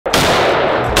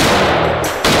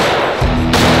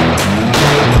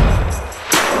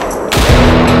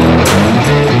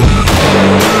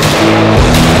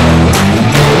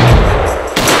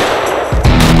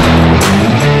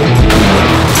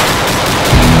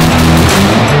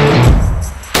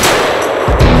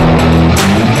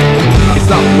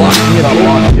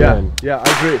Yeah,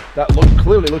 I agree. That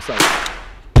clearly looks like it.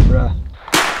 Bruh.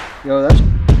 Yo, that's...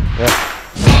 Yeah.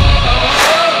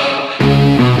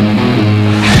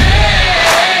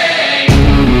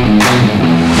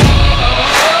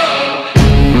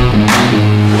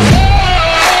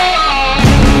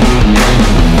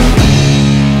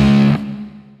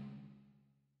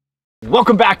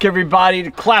 Welcome back, everybody,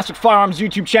 to Classic Firearms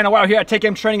YouTube channel. We're out here at Take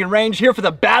Aim Training and Range, here for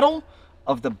the battle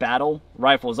of the battle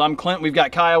rifles. I'm Clint. We've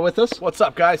got Kyle with us. What's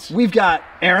up, guys? We've got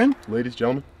Aaron. Ladies,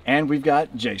 gentlemen. And we've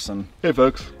got Jason. Hey,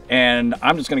 folks. And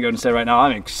I'm just gonna go ahead and say right now,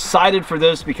 I'm excited for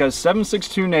this because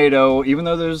 7.62 NATO, even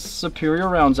though there's superior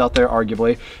rounds out there,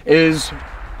 arguably, is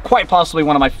quite possibly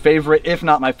one of my favorite, if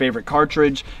not my favorite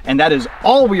cartridge. And that is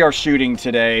all we are shooting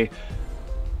today.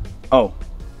 Oh,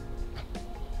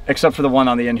 except for the one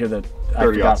on the end here that I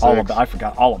forgot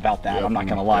all about that. Yep. I'm not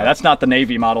gonna lie. That's not the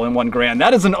Navy model M1 Garand.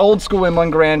 That is an old school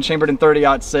M1 Garand chambered in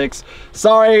 30-06.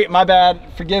 Sorry, my bad.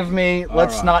 Forgive me.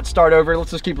 Let's not start over.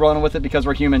 Let's just keep rolling with it because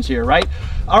we're humans here, right?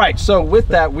 All right. So with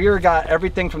that, we got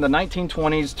everything from the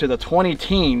 1920s to the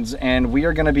 20-teens, and we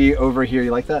are gonna be over here.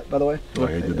 You like that, by the way? Oh,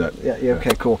 I did that. Yeah.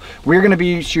 Okay. Cool. We're gonna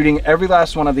be shooting every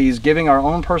last one of these, giving our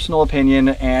own personal opinion,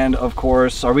 and of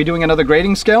course, are we doing another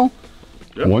grading scale?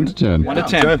 Yep. 1 to 10. 1 to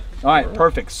 10. All right,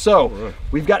 perfect. So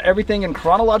we've got everything in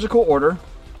chronological order,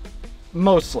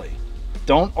 mostly.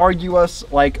 Don't argue us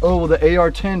like, oh, the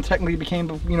AR-10 technically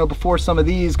became, you know, before some of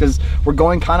these, because we're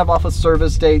going kind of off of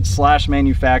service date /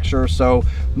 manufacturer. So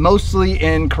mostly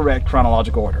in correct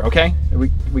chronological order. Okay, are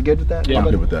we good with that? Yeah, I'm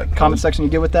good with that. Comment section,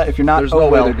 you good with that? If you're not, there's oh no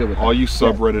way well. they're good with that. All you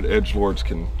subreddit edgelords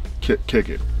can kick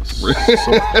it.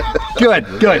 Good.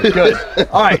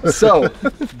 All right, so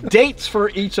dates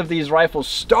for each of these rifles,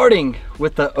 starting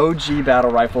with the OG battle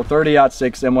rifle,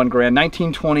 30-06 M1 Garand,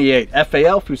 1928,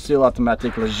 FAL, Fusil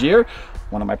Automatique Léger,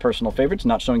 one of my personal favorites,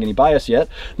 not showing any bias yet.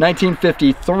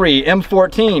 1953,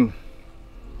 M14.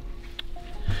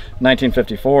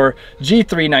 1954,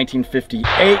 G3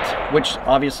 1958, which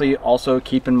obviously also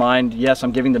keep in mind, yes,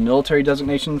 I'm giving the military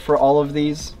designation for all of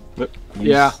these.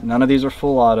 Yeah, none of these are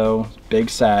full auto. Big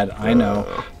sad, I know,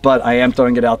 but I am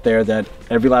throwing it out there that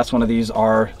every last one of these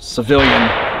are civilian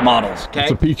models. Okay,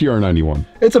 it's a PTR 91.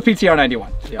 It's a PTR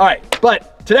 91. Yeah. All right,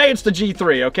 but today it's the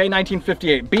G3. Okay,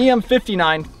 1958, BM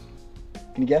 59. Can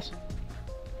you guess?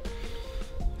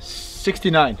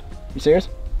 69. You serious?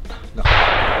 No.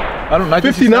 I don't know.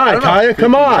 59, Kaya,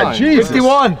 come on. Jesus.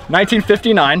 51.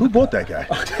 1959. Who bought that guy?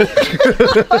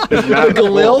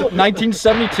 Galil,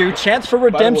 1972. Chance for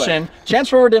Redemption. Chance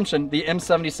for Redemption, the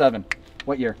M77.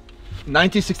 What year?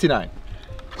 1969.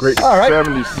 Great. All right.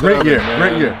 77, great year. man.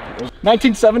 Great year.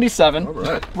 1977. All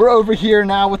right. We're over here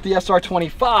now with the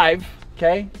SR25,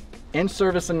 okay? In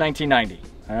service in 1990.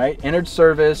 All right, entered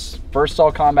service, first saw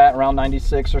combat around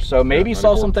 96 or so. Maybe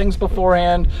saw some things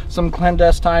beforehand, some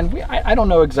clandestine. I don't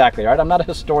know exactly, all right? I'm not a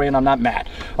historian, I'm not mad.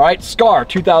 All right, SCAR,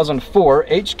 2004,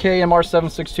 HK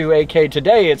MR762 AK.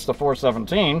 Today, it's the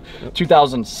 417,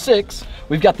 2006.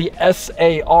 We've got the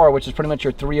SAR, which is pretty much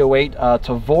your 308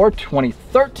 Tavor,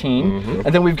 2013.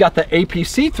 And then we've got the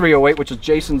APC 308, which is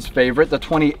Jason's favorite, the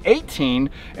 2018.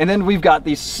 And then we've got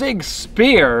the SIG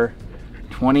Spear,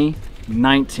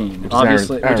 2019,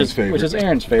 obviously, which is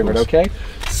Aaron's favorite. Okay,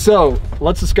 so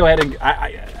let's just go ahead and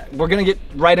we're gonna get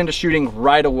right into shooting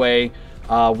right away.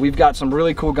 We've got some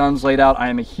really cool guns laid out. I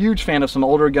am a huge fan of some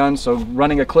older guns, so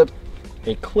running a clip.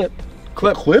 Oh,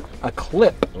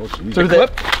 geez.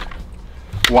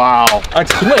 Wow. A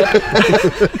clip.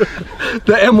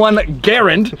 The M1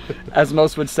 Garand, as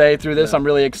most would say, through this. I'm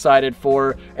really excited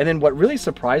for. And then what really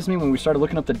surprised me when we started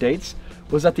looking up the dates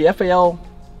was that the FAL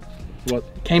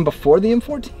came before the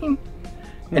M14.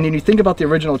 And then you think about the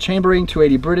original chambering,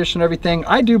 280 British and everything,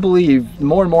 I do believe,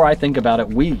 more and more I think about it,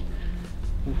 we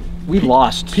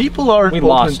lost. People are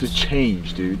open to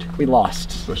change, dude. We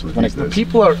lost. Especially these days.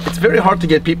 People are, it's very hard to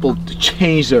get people to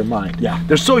change their mind. Yeah.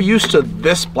 They're so used to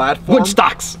this platform. Wood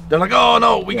stocks. They're like, oh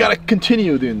no, we gotta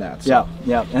continue doing that. So.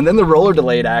 Yeah. And then the roller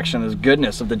delayed action is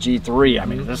goodness of the G3. I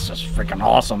mean, this is freaking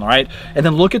awesome, right? And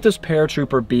then look at this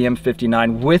paratrooper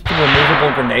BM59 with the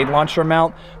removable grenade launcher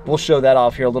mount. We'll show that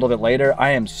off here a little bit later.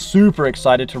 I am super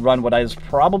excited to run what is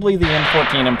probably the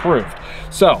M14 improved.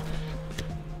 So,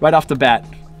 right off the bat,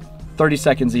 30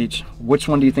 seconds each. Which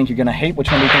one do you think you're gonna hate?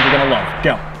 Which one do you think you're gonna love?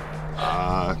 Go.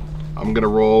 I'm gonna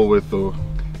roll with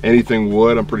anything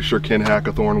wood. I'm pretty sure Ken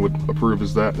Hackathorn would approve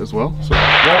as that as well. So.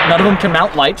 Well, none of them can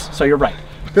mount lights, so you're right.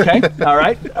 Okay, all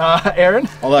right. Aaron?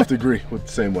 I'll have to agree with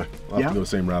the same way. I'll have to go the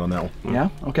same route on that one. Yeah,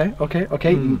 okay.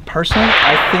 Personally,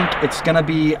 I think it's gonna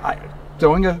be,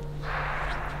 throwing a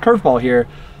curveball here,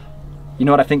 you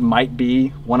know what I think might be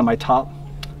one of my top?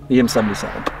 The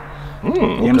M77. The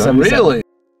M77. Really?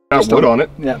 Got wood on it.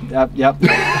 Yeah, yep, yep.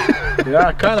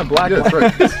 Yeah, kind of black. Yeah, that's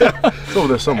right. It's over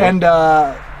there somewhere. And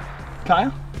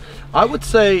Kyle? I would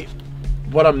say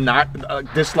what I'm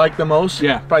not dislike the most.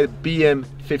 Yeah. Probably BM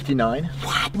 59.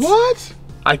 What?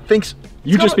 I think.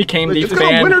 You just became the it's got a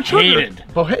fan winter trigger. hated.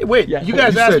 Oh hey, wait. Yeah. You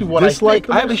guys You asked said me what I dislike think.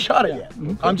 the I haven't most? shot it yet.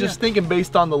 I'm just thinking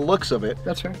based on the looks of it.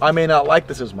 That's fair. I may not like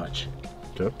this as much.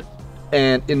 Okay.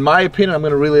 And in my opinion, I'm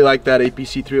going to really like that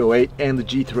APC 308 and the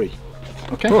G3.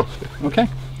 Okay. Cool. Okay.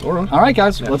 All right. All right,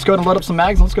 guys. Let's go and load up some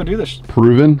mags. Let's go do this.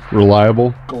 Proven,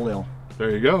 reliable. Galil.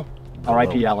 There you go.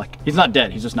 R.I.P. Alec. He's not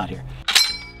dead. He's just not here.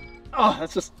 Oh,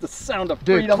 that's just the sound of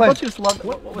Dude, freedom. Clint, Don't you just love it?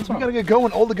 What's We wrong? gotta get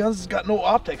going. All the guns got no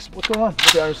optics. What's going on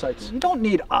with the iron sights? You don't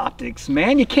need optics,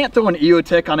 man. You can't throw an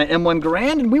EOTech on an M1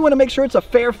 Grand, and we want to make sure it's a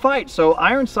fair fight. So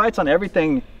iron sights on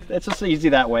everything, it's just easy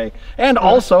that way. And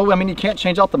also, I mean, you can't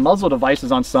change out the muzzle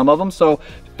devices on some of them. So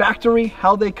factory,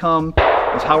 how they come,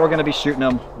 is how we're going to be shooting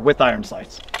them with iron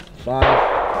sights. Fine.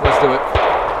 Let's do it.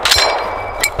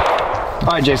 All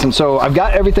right, Jason. So I've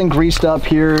got everything greased up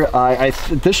here.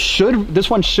 This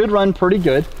one should run pretty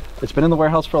good. It's been in the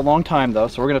warehouse for a long time though,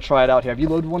 so we're gonna try it out here. Have you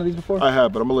loaded one of these before? I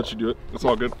have, but I'm gonna let you do it. It's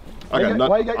all good. Why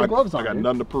you got your gloves on, I got dude?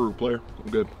 nothing to prove, player.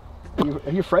 I'm good.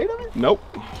 Are you afraid of it? Nope.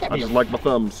 I just like my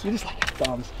thumbs. You just like your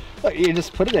thumbs. Look, you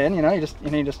just put it in, you know. You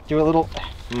just do a little.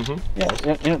 Yeah,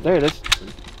 there it is.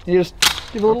 You just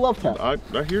give a little love tap. I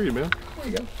hear you, man.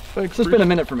 There you go. Thanks. It's been a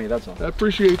minute for me. That's all. I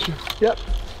appreciate you. Yep.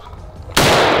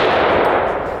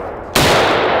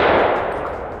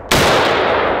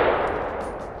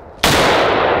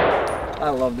 I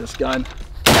love this gun.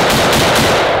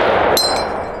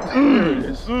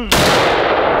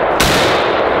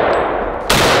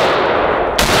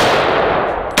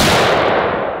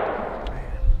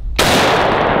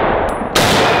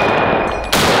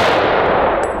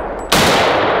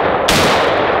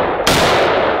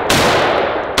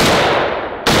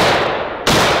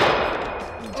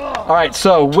 All right,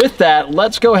 so with that,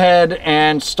 let's go ahead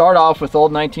and start off with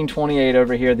old 1928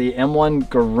 over here, the M1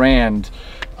 Garand.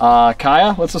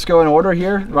 Kaya, let's just go in order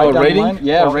here. Right down rating? the line.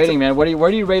 Yeah, Oh, rating, man.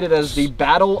 Where do you rate it as the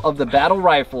battle of the battle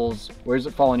rifles? Where does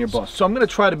it fall in your book? So I'm gonna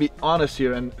try to be honest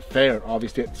here and fair,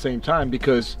 obviously, at the same time,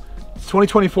 because it's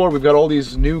 2024, we've got all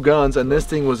these new guns, and this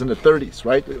thing was in the 30s,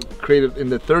 right? Created in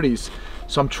the 30s.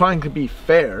 So I'm trying to be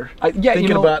fair. Yeah, thinking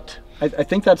you know, about. I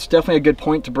think that's definitely a good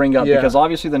point to bring up, Yeah. because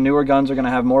obviously the newer guns are going to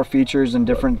have more features and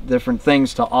different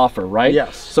things to offer, right?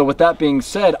 Yes. So with that being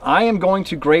said, I am going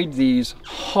to grade these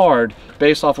hard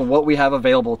based off of what we have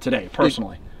available today,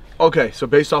 personally. Okay, so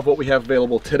based off what we have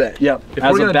available today. Yep. If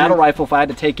As we're a gonna battle do rifle, if I had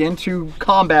to take into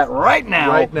combat right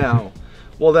now.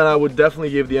 Well, then I would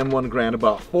definitely give the M1 Grand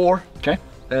about 4. Okay.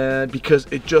 Because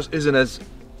it just isn't as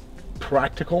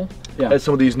practical Yeah. as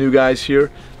some of these new guys here.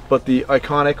 But the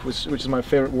iconic, which is my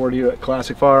favorite word here at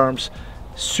Classic Firearms,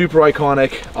 super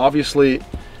iconic. Obviously,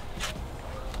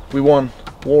 we won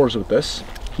wars with this.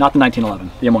 Not the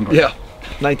 1911, the M1 Garand. Yeah,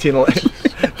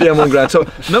 1911, the M1 Grand. So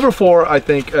number 4, I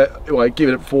think, well, I give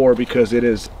it 4 because it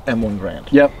is M1 Grand.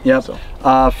 Yep, yep.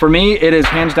 So. For me, it is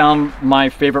hands down my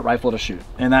favorite rifle to shoot,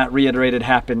 and that reiterated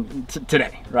happened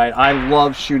today, right? I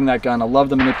love shooting that gun. I love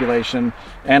the manipulation,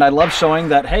 and I love showing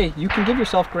that, hey, you can give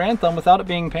yourself Grand Thumb without it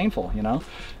being painful, you know?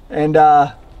 And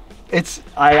I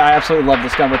absolutely love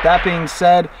this gun. With that being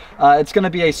said, it's going to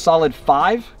be a solid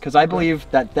 5, because I believe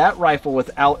that rifle,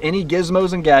 without any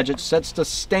gizmos and gadgets, sets the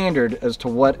standard as to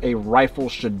what a rifle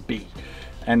should be.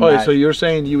 And Okay, so you're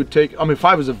saying you would take, I mean,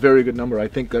 5 is a very good number. I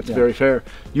think that's very fair.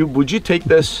 Would you take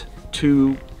this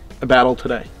to a battle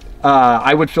today?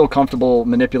 I would feel comfortable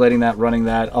manipulating that, running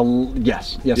that.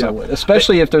 Yes, Yeah. I would.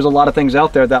 Especially if there's a lot of things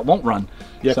out there that won't run.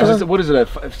 Yeah, because what is it,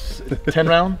 a 10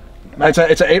 round? It's an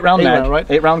 8-round mag, round, right?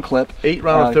 8-round clip.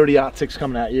 8-round 30-06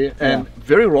 coming at you, and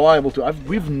very reliable too.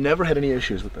 We've never had any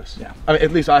issues with this. Yeah. I mean,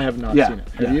 at least I have not seen it.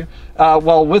 Have you?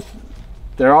 Well,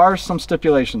 there are some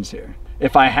stipulations here.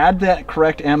 If I had that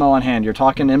correct ammo on hand, you're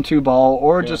talking M2 ball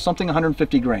or just something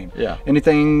 150 grain. Yeah.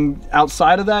 Anything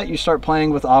outside of that, you start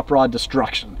playing with op-rod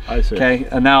destruction. I see. Okay,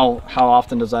 and now how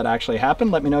often does that actually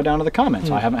happen? Let me know down in the comments.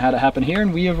 I haven't had it happen here,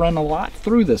 and we have run a lot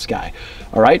through this guy.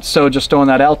 All right, so just throwing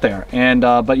that out there. And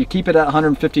but you keep it at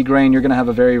 150 grain, you're gonna have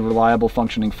a very reliable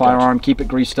functioning firearm. Keep it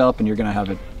greased up, and you're gonna have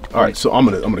it. All right, so I'm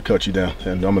gonna cut you down,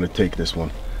 and I'm gonna take this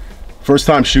one. First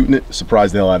time shooting it,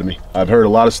 surprised the hell out of me. I've heard a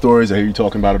lot of stories. I hear you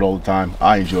talking about it all the time.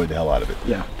 I enjoyed the hell out of it.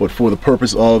 Yeah. But for the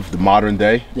purpose of the modern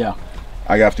day, Yeah.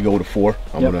 I have to go with a 4.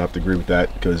 I'm gonna have to agree with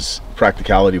that, because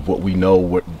practicality of what we know,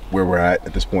 where we're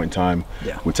at this point in time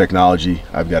with technology,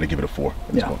 I've got to give it a 4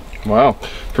 at this point. Wow.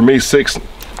 For me, 6.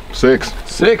 6.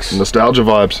 6. Nostalgia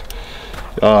vibes.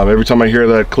 Every time I hear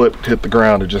that clip hit the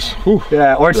ground, it just, whew.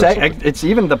 Yeah, or it's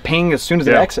even the ping as soon as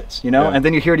it Yeah. exits, you know, Yeah. and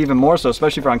then you hear it even more so,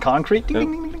 especially if you're on concrete. Ding,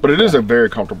 ding, ding, ding, ding. But it is a very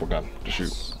comfortable gun to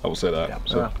shoot. I will say that. Yeah.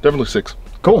 So definitely 6.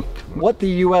 Cool. What the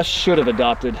U.S. should have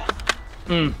adopted.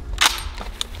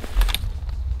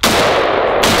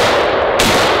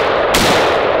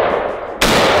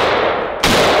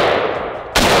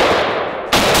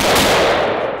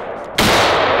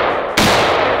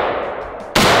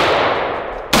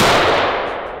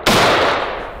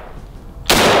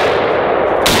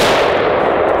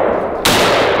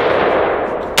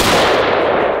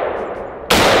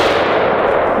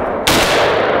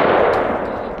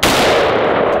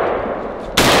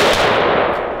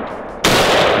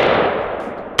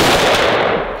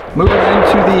 Moving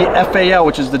into the FAL,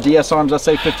 which is the DS Arms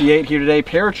SA58 here today.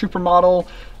 Paratrooper model,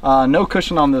 no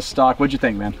cushion on this stock. What'd you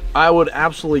think, man? I would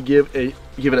absolutely give it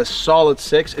a solid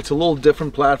 6. It's a little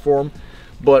different platform,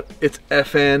 but it's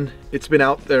FN. It's been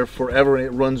out there forever and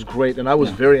it runs great. And I was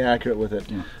very accurate with it.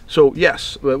 Yeah. So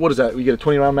yes, what is that? We get a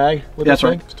 20 round mag with That's this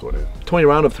right. thing? 20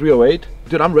 round of 308.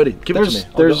 Dude, I'm ready. Give it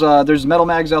to me. There's metal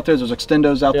mags out there. There's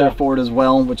extendos out there for it as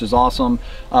well, which is awesome.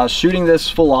 Shooting this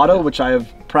full auto, which I have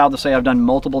proud to say I've done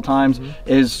multiple times,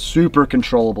 is super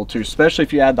controllable too, especially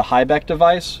if you add the high beck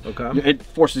device. Okay. It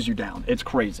forces you down. It's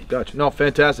crazy. Gotcha. No,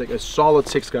 fantastic. A solid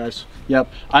 6, guys. Yep,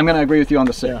 I'm gonna agree with you on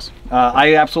the 6.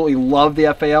 I absolutely love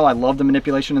the FAL. I love the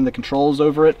manipulation and the controls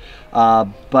over it.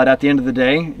 But at the end of the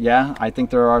day, yeah, I think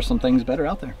there are some things better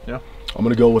out there. Yeah. I'm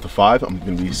gonna go with a 5. I'm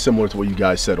gonna be similar to what you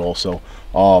guys said also.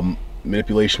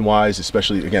 Manipulation wise,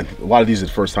 especially, again, a lot of these are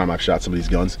the first time I've shot some of these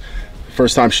guns.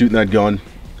 First time shooting that gun,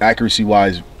 accuracy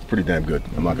wise, pretty damn good.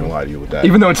 I'm not gonna lie to you with that.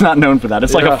 Even though it's not known for that.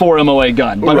 It's like a 4 MOA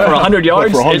gun. But for 100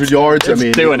 yards, But for 100 yards, I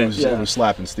mean, doing it was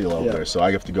slapping steel out there. So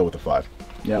I have to go with a 5.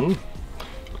 Yeah.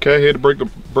 Okay, here to break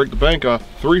the bank.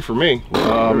 3 for me.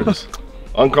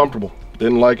 Uncomfortable.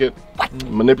 Didn't like it.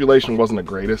 Manipulation wasn't the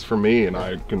greatest for me, and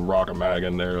I can rock a mag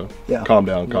in there. Calm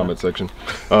down, comment section.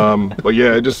 But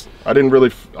yeah, I didn't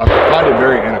really. I find it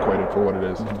very antiquated for what it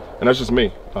is, and that's just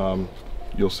me.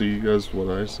 You'll see as what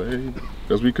I say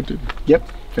as we continue. Yep.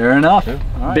 Fair enough. All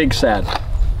right. Big sad.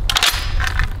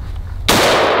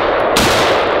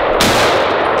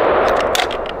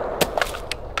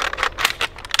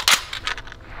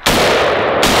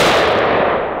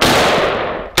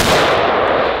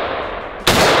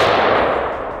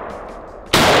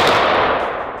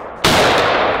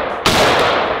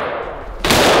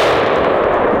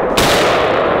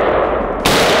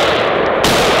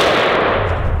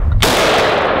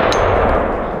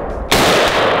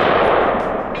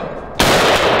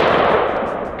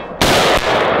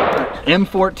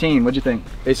 M14, what'd you think?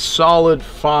 A solid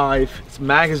 5. It's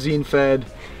magazine fed.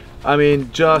 I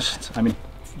mean,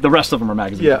 the rest of them are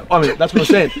magazine. Yeah, I mean, that's what I'm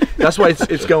saying. That's why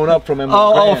it's going up from M1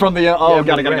 Oh, from the, got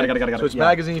M1 it. grand. So it's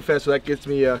magazine fed, so that gets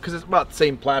me, because it's about the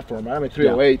same platform, right? I mean,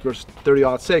 308 versus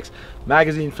 30-06.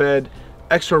 Magazine fed,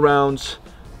 extra rounds,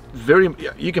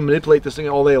 you can manipulate this thing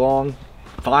all day long.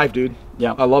 5, dude.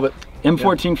 Yeah. I love it.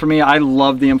 M14 for me, I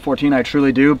love the M14, I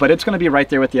truly do, but it's going to be right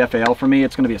there with the FAL for me.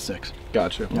 It's going to be a 6.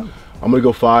 Gotcha. Yeah. I'm gonna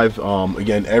go 5.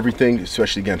 Again, everything,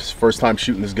 especially again, first time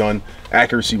shooting this gun,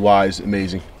 accuracy wise,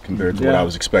 amazing compared to what I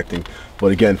was expecting. But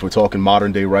again, if we're talking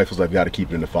modern day rifles, I've got to keep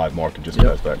it in the 5 mark and just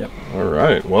pass back. All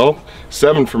right, well,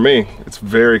 7 for me. It's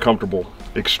very comfortable,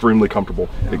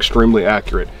 extremely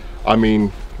accurate. I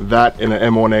mean, that in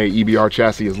an M1A EBR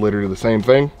chassis is literally the same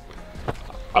thing.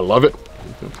 I love it.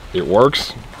 It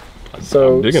works.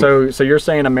 So you're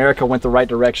saying America went the right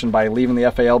direction by leaving the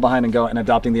FAL behind and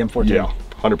adopting the M14? Yeah,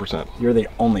 100%. You're the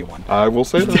only one. I will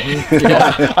say that.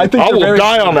 Yeah, I think I will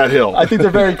die on that hill. I think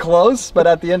they're very close, but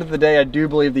at the end of the day, I do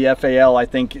believe the FAL. I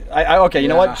think okay. You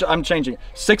know what? I'm changing it.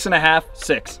 6.5,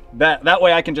 6. That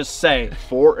way I can just say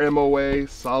 4 MOA,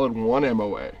 solid 1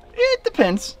 MOA. it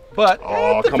depends. But it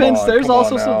come depends. on, There's come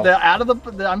also on some now. out of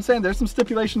the. I'm saying there's some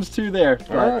stipulations too there.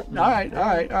 But, all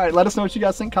right. Let us know what you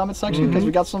guys think. Comment section because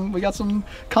we got some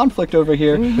conflict over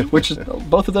here, which is,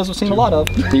 both of those have seen a lot of.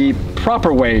 The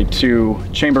proper way to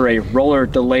chamber a roller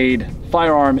delayed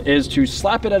firearm is to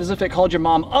slap it as if it called your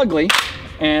mom ugly,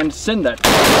 and send that.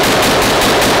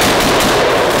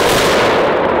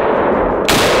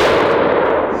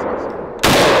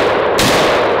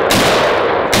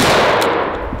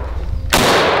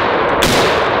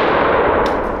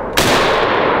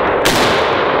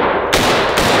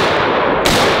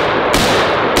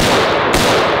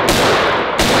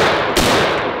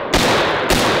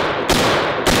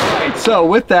 So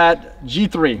with that,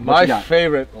 G3, what you got? My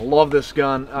favorite. Love this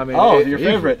gun. I mean, your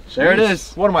favorite. There it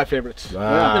is. One of my favorites.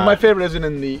 And my favorite isn't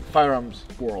in the firearms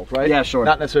world, right? Yeah, sure.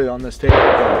 Not necessarily on this table.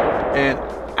 And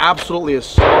absolutely a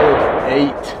solid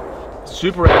 8.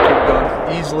 Super accurate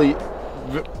gun, easily,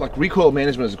 like recoil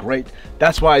management is great.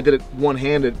 That's why I did it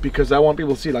one-handed, because I want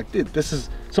people to see, like, dude, this is,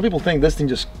 some people think this thing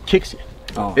just kicks you.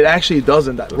 Oh. It actually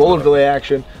doesn't. That roller delay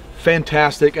action,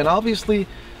 fantastic. And obviously,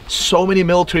 so many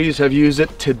militaries have used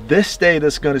it. To this day,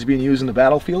 this gun is being used in the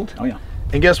battlefield. Oh yeah.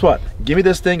 And guess what? Give me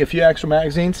this thing, a few extra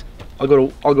magazines, I'll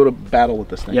go to battle with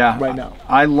this thing. Yeah, right now.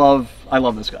 I love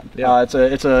this gun. Yeah,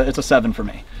 it's a 7 for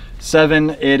me.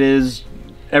 7. It is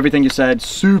everything you said.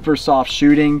 Super soft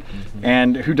shooting,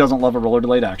 and who doesn't love a roller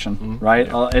delayed action, right?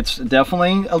 It's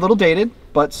definitely a little dated,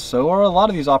 but so are a lot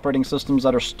of these operating systems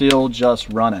that are still just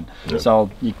running. Yeah.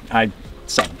 So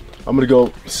 7. I'm gonna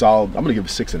go solid. I'm gonna give it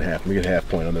 6.5. I'm gonna get a half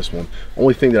point on this one.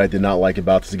 Only thing that I did not like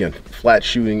about this, again, flat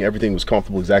shooting. Everything was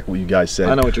comfortable, exactly what you guys said.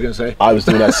 I know what you're gonna say. I was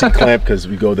doing that C-clamp because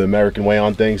we go the American way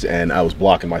on things, and I was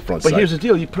blocking my front sight. But here's the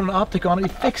deal: you put an optic on it, you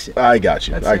fix it. I got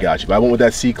you. I got you. But I went with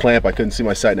that C-clamp. I couldn't see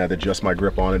my sight, and I had to adjust my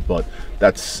grip on it. But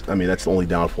that's, I mean, that's the only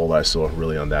downfall that I saw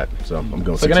really on that. So I'm going.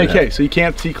 It's like an AK. So you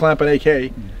can't C-clamp an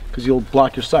AK because you'll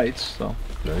block your sights. So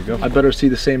there you go. I better see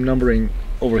the same numbering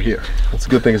over here. That's a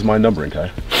good thing is my numbering,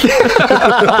 Kai.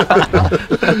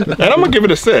 And I'm gonna give it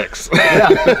a 6.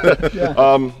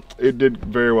 Yeah. It did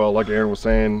very well, like Aaron was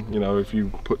saying. You know, if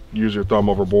you use your thumb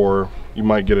over bore, you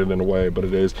might get it in a way, but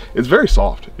it's very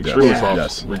soft, extremely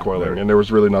soft recoiling, and there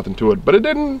was really nothing to it. But it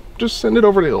didn't just send it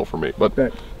over the hill for me. But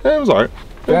it was all right.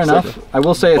 Fair enough. I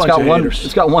will say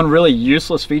it's got one really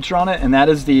useless feature on it, and that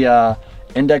is the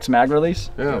index mag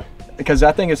release. Yeah. Because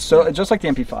that thing is so, just like the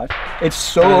MP5, it's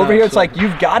so over here. It's like,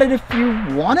 you've got it if you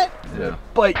want it,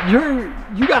 but you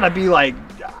gotta be like,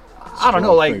 I don't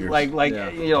know, like you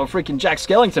know, freaking Jack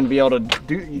Skellington to be able to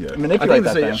manipulate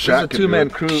that thing. This is a two-man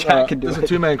crew. This is a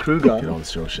two-man crew gun. Get on the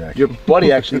show, Shaq. Your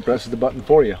buddy actually presses the button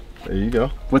for you. There you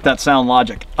go. With that sound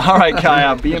logic. All right,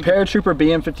 Kaya, Paratrooper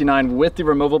BM59 with the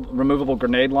removable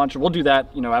grenade launcher. We'll do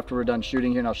that, you know, after we're done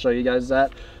shooting here, and I'll show you guys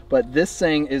that. But this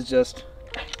thing is just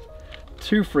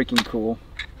too freaking cool.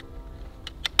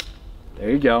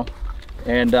 There you go.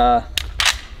 And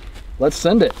let's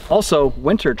send it. Also,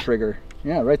 winter trigger.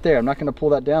 Yeah, right there. I'm not going to pull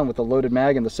that down with the loaded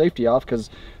mag and the safety off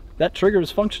because that trigger is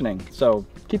functioning. So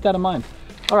keep that in mind.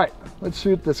 All right, let's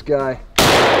shoot this guy.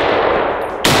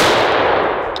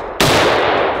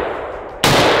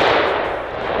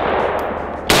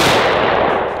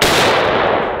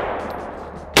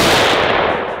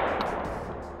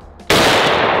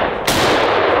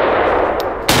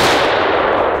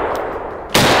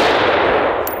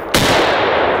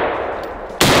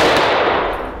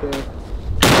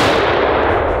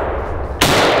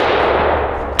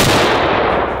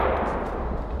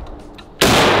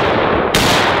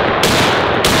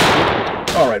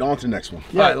 On to the next one.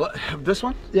 Yeah, this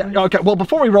one? Yeah. Okay. Well,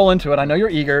 before we roll into it, I know you're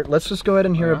eager. Let's just go ahead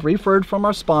and hear a brief word from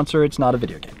our sponsor. It's not a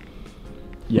video game.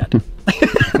 Yet.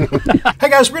 Hey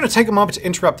guys, we're going to take a moment to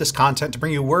interrupt this content to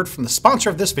bring you a word from the sponsor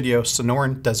of this video,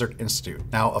 Sonoran Desert Institute.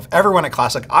 Now, of everyone at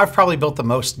Classic, I've probably built the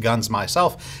most guns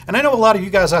myself, and I know a lot of you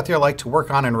guys out there like to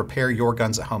work on and repair your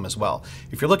guns at home as well.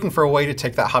 If you're looking for a way to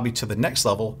take that hobby to the next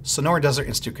level, Sonoran Desert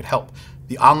Institute could help.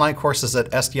 The online courses at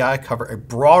SDI cover a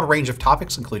broad range of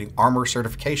topics, including armor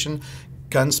certification,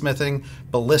 gunsmithing,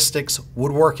 ballistics,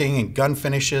 woodworking and gun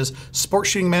finishes, sport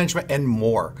shooting management, and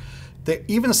more. They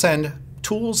even send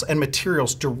tools and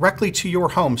materials directly to your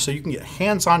home so you can get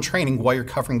hands-on training while you're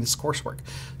covering this coursework.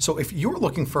 So if you're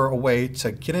looking for a way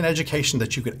to get an education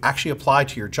that you could actually apply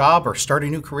to your job or start a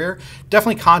new career,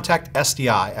 definitely contact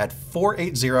SDI at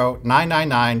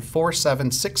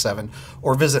 480-999-4767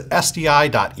 or visit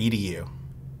sdi.edu.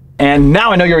 And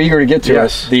now I know you're eager to get to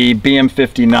the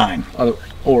BM59.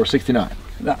 Or 69.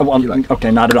 Well, okay,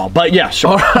 not at all, but yeah,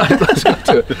 sure. All right, let's go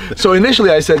to it. So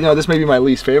initially I said, you know, this may be my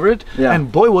least favorite,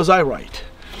 and boy was I right.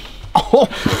 Oh,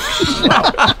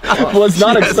 was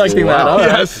not expecting that. All right.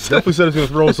 Yes, definitely said it was going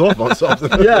to throw us off on something.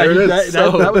 Yeah, there it is.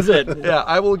 That was it. Yeah,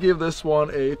 I will give this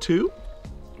one a 2.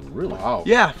 Really? Wow.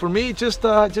 Yeah, for me, just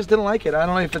didn't like it. I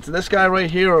don't know if it's this guy right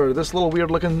here or this little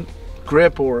weird looking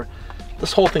grip or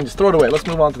this whole thing. Just throw it away. Let's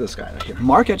move on to this guy right here.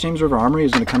 Mark at James River Armory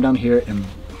is going to come down here and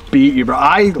beat you, bro.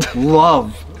 I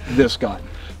love this gun.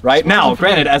 Right now,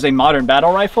 granted, as a modern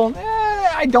battle rifle,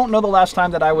 I don't know the last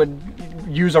time that I would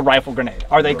use a rifle grenade.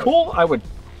 Are they cool? I would,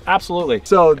 absolutely.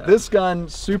 So this gun,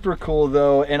 super cool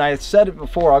though, and I said it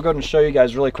before, I'll go ahead and show you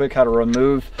guys really quick how to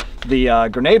remove the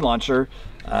grenade launcher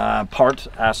part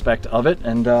aspect of it,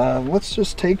 and let's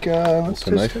just take, yeah,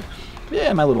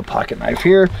 my little pocket knife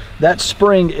here. That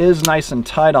spring is nice and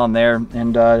tight on there,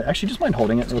 and actually just mind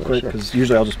holding it real quick, because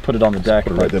usually I'll just put it on the deck.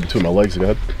 Put it right there between my legs,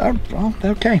 go ahead. Well,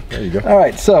 okay. There you go. All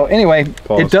right, so anyway,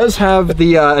 it does have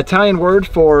the Italian word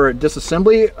for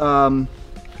disassembly.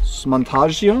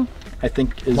 Smontaggio, I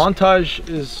think is. Montage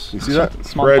is. You see that?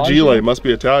 Smontaggio? Fragile must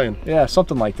be Italian. Yeah,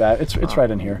 something like that. It's right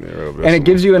in here. Yeah, And it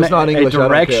gives you It's not a English, I don't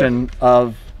direction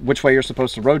of which way you're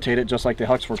supposed to rotate it, just like the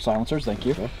Huxford silencers. Thank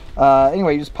you.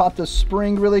 Anyway, you just pop this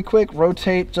spring really quick,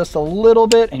 rotate just a little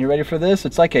bit, and you're ready for this.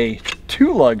 It's like a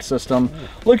 2-lug system.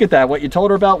 Look at that, what you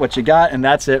told her about, what you got, and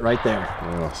that's it right there.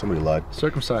 Oh, somebody lied.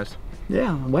 Circumcised.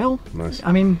 Yeah, well, Nice.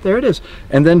 I mean, there it is.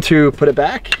 And then to put it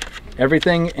back,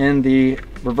 everything in the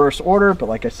reverse order, but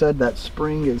like I said, that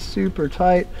spring is super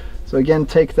tight. So again,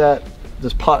 take that,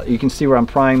 this pot, you can see where I'm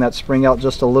prying that spring out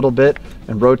just a little bit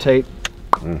and rotate.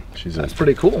 That's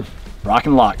pretty cool. Rock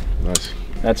and lock. Nice.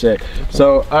 That's it.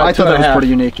 So I thought that was pretty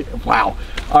unique. Wow.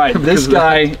 All right, this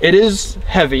guy, it is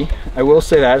heavy. I will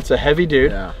say that. It's a heavy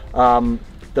dude. Yeah.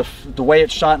 The way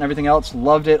it's shot and everything else,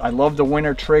 loved it. I love the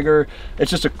winter trigger. It's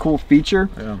just a cool feature.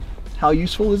 Yeah. How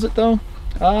useful is it though?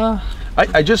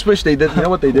 I just wish they did. You know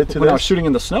what they did to When I was this? shooting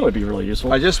in the snow, it'd be really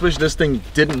useful. I just wish this thing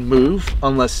didn't move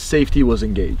unless safety was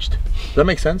engaged. Does that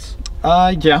make sense?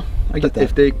 Yeah, I get that.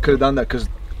 If they could have done that, because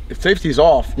if safety's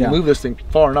off, Yeah. you move this thing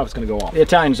far enough, it's going to go off. The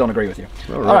Italians don't agree with you.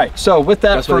 All right. So with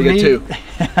that, That's for what you me,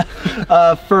 get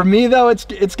too. for me though,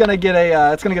 it's gonna get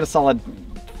a solid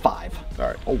 5. All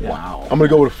right. Oh wow. I'm gonna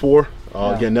go with a 4.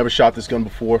 Again, never shot this gun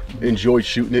before. Enjoyed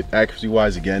shooting it. Accuracy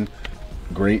wise, again,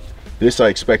 great. This I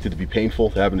expected to be painful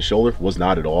to have in the shoulder. Was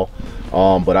not at all.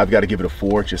 But I've got to give it a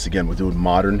 4. Just again, we're doing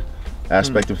modern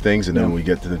aspect of things, and then when we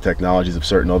get to the technologies of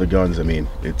certain other guns, I mean,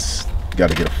 it's got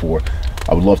to get a 4.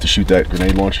 I would love to shoot that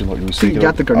grenade launcher like we were speaking You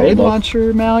got the of. grenade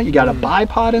launcher mount, you got a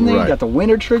bipod in there, you Right. got the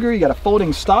winter trigger, you got a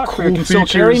folding stock for your Cool concealed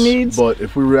carry features, needs. but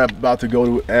if we were about to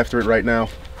go after it right now,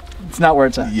 It's not where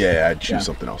it's at. yeah, I'd choose Yeah.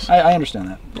 something else. I understand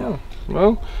that. Oh,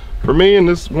 well, for me and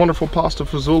this wonderful pasta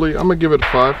fazouli, I'm gonna give it a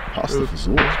 5. Pasta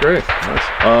fazouli. It's great.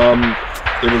 Nice.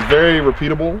 It was very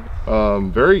repeatable,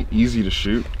 very easy to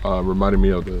shoot. Reminded me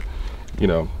of the,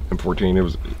 M14.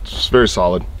 It's just very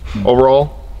solid.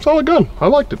 Overall, solid gun. I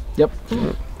liked it. Yep.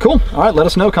 Cool. All right, let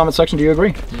us know, comment section, do you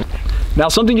agree? Now,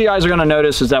 something you guys are gonna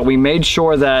notice is that we made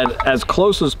sure that as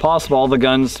close as possible, all the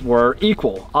guns were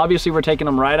equal. Obviously, we're taking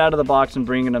them right out of the box and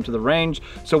bringing them to the range.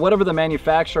 So whatever the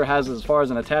manufacturer has as far as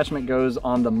an attachment goes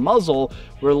on the muzzle,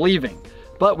 we're leaving.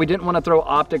 But we didn't want to throw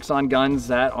optics on guns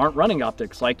that aren't running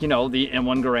optics, like, the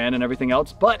M1 Garand and everything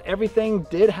else. But everything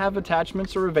did have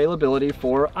attachments or availability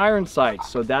for iron sights.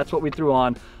 So that's what we threw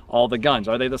on all the guns.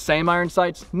 Are they the same iron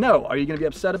sights? No. Are you going to be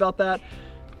upset about that?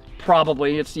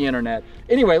 Probably. It's the internet.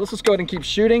 Anyway, let's just go ahead and keep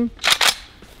shooting.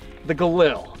 The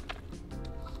Galil.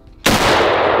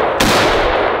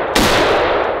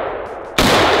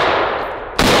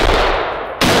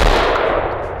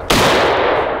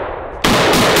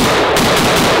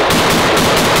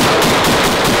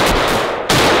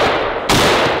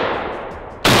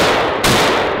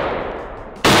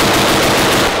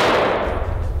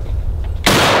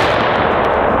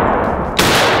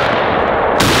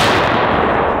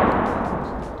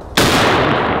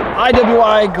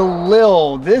 IWI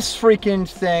Galil, this freaking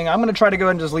thing, I'm gonna try to go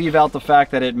ahead and just leave out the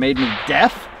fact that it made me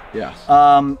deaf. Yes.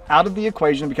 Out of the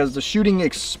equation because the shooting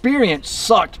experience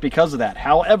sucked because of that.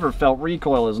 However, felt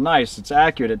recoil is nice, it's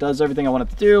accurate, it does everything I want it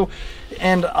to do.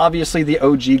 And obviously the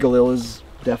OG Galil is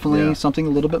definitely something a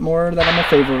little bit more that I'm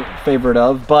a favorite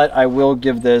of, but I will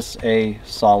give this a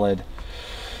solid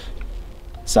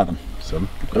 7. 7.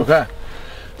 Okay.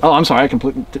 Oh, I'm sorry, I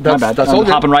completely, my bad. That's I'm all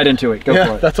good. hopping right into it, go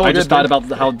for it. That's all I just good, thought man.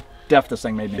 about how deaf this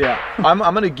thing made me. Yeah. I'm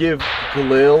going to give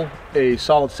Galil a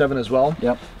solid 7 as well.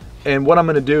 Yep. And what I'm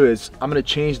going to do is I'm going to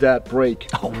change that brake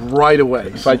right away.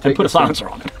 If I And take put a this thing- silencer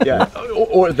on it. Yeah,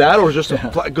 or that, or just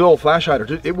a good old flash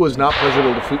hider. It was not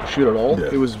pleasurable to shoot at all. Yeah.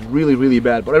 It was really, really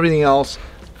bad. But everything else,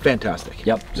 fantastic.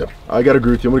 Yep. So I gotta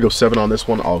agree with you. I'm gonna go 7 on this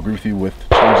one. I'll agree with you with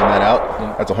changing that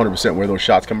out. That's 100% where those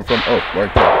shots coming from. Oh,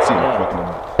 right there. See, fucking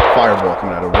fireball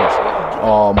coming out of this.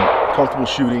 Comfortable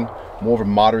shooting, more of a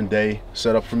modern day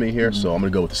setup for me here. So I'm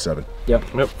gonna go with the 7. Yep.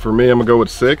 Yep, for me, I'm gonna go with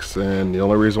 6, and the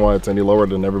only reason why it's any lower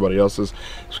than everybody else's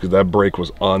is because that brake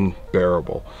was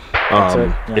unbearable.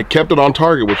 It kept it on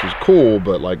target, which was cool,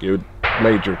 but like it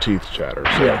made your teeth chatter.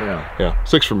 So yeah,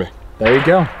 6 for me. There you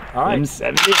go. All right.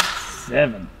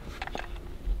 77.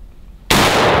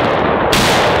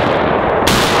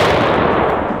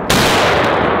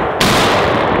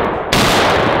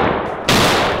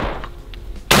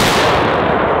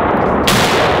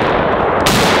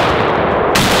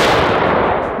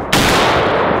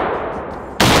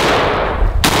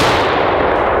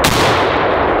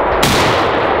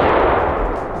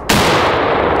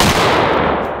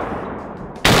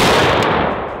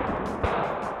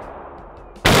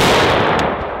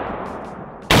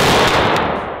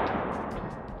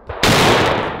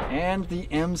 and the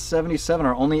M77,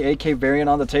 our only AK variant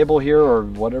on the table here, or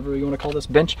whatever you want to call this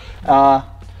bench. What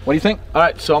do you think? All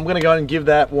right, so I'm gonna go ahead and give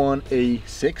that one a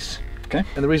 6. Okay.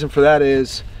 And the reason for that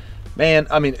is, man,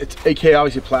 I mean, it's AK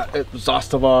obviously,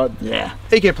 Zastava. Yeah.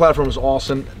 AK platform is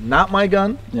awesome. Not my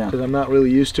gun, because I'm not really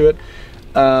used to it.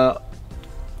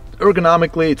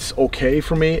 Ergonomically, it's okay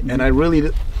for me, and I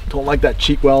really don't like that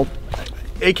cheek weld.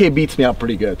 AK beats me out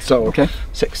pretty good, so okay.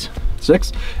 6.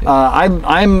 6.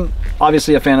 I'm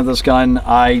obviously a fan of this gun.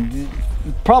 I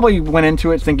probably went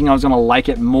into it thinking I was gonna like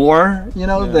it more, you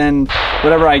know, than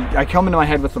whatever. I come into my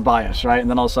head with the bias, right? And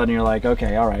then all of a sudden you're like,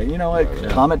 okay, all right, you know what,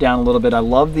 calm it down a little bit. I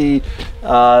love the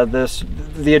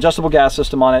the adjustable gas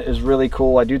system on it is really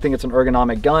cool. I do think it's an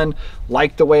ergonomic gun.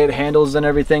 Like the way it handles and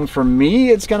everything. For me,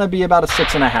 it's gonna be about a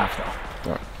 6.5 though.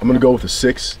 All right. I'm gonna go with a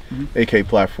 6. AK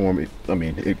platform, I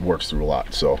mean, it works through a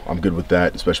lot, so I'm good with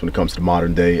that, especially when it comes to the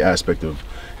modern day aspect of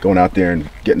going out there and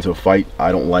getting into a fight.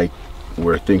 I don't like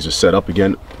where things are set up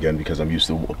again because I'm used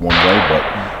to one way, but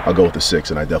I'll go with the 6,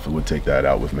 and I definitely would take that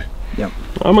out with me. Yep.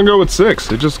 I'm gonna go with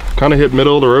 6. It just kind of hit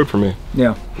middle of the road for me.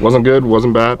 Yeah. Wasn't good,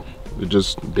 wasn't bad. It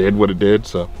just did what it did,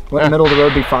 so. What, middle of the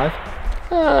road be 5?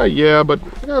 Yeah, but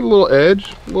it got a little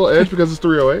edge because it's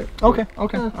 308. Okay,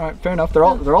 okay, all right, fair enough. They're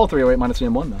all 308 minus the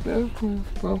M1 though. Yeah,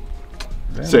 well,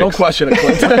 6. Don't question it,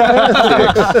 Clint. 6.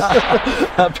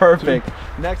 Perfect.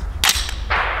 Next.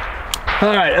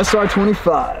 All right,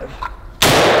 SR25.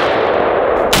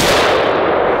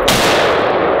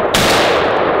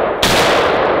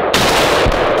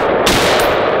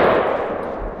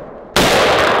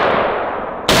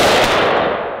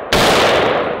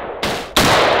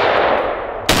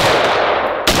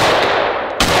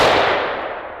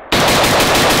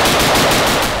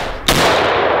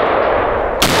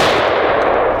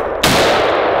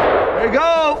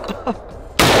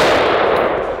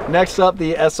 Next up,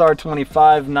 the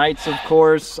SR25 Knights, of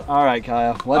course. All right,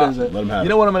 Kyle, what is it? Let him have You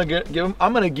know what I'm gonna give him?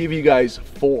 I'm gonna give you guys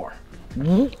 4.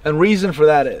 And reason for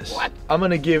that is, I'm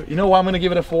gonna give. You know why I'm gonna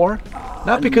give it a 4?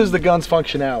 Not because of the gun's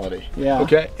functionality. Yeah.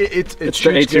 Okay. It's the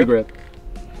A2 grip.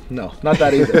 No, not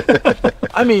that either.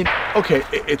 I mean, okay,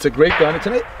 it's a great gun. It's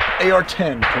an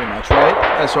AR-10 pretty much,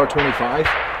 right? SR25.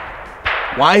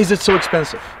 Why is it so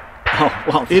expensive? Oh,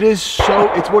 well. It is so,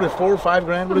 it's what, 4 or 5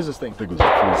 grand? What is this thing? I think it was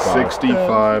like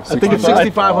 65. I think it's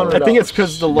 $6,500. I think it's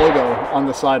because the logo on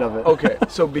the side of it. Okay,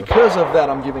 so because of that,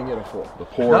 I'm giving it a 4. The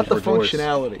poor Not the rejoice.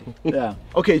 functionality. Yeah.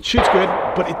 Okay, it shoots good,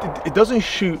 but it doesn't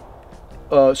shoot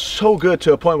so good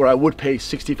to a point where I would pay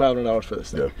 $6,500 for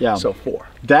this thing. Yeah. So 4.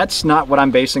 That's not what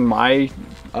I'm basing my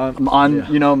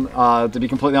you know, to be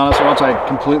completely honest, Roach, I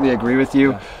completely agree with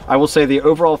you. I will say the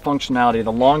overall functionality,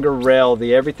 the longer rail,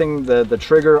 the everything, the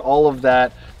trigger, all of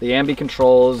that, the ambi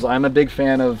controls. I'm a big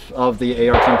fan of the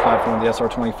AR-10 platform, the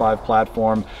SR25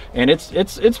 platform, and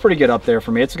it's pretty good up there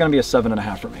for me. It's going to be a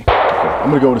 7.5 for me. I'm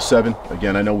gonna go to 7.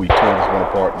 Again, I know we tore this one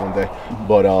apart one day,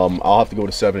 but I'll have to go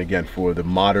to 7 again for the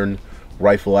modern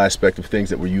rifle aspect of things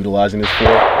that we're utilizing this for.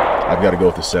 I've got to go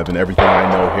with the 7. Everything I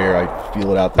know here, I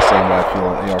feel it out the same way I feel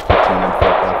an AR-15 M4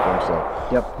 platform, so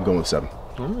I'm going with 7.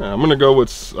 Yeah, I'm gonna go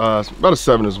with about a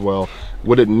 7 as well.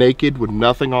 With it naked, with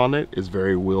nothing on it, is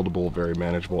very wieldable, very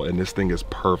manageable, and this thing is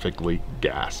perffically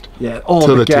gassed. Yeah,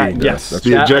 to the T. Yes.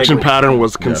 The ejection pattern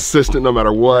was consistent no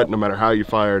matter what, no matter how you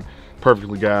fired,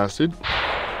 perfectly gassed. It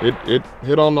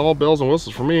hit on all bells and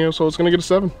whistles for me, so it's gonna get a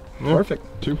 7. Yeah. Perfect.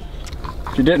 2.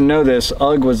 If you didn't know this,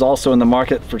 UGG was also in the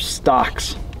market for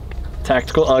stocks.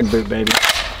 Tactical UGG boot, baby.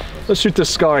 Let's shoot this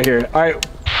Scar here. All right,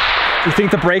 you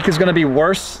think the break is going to be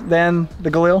worse than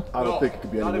the Galil? I don't think it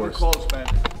could be any worse. Close, man.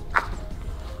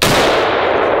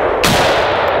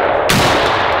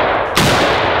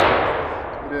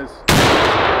 It is.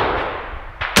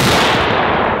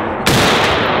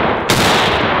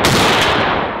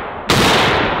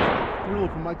 Thriller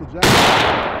from Michael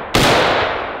Jackson.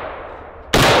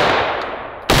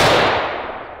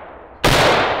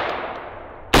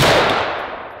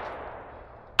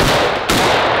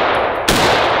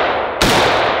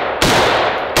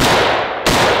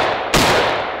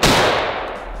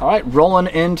 All right, rolling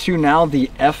into now the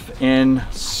FN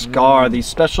Scar, the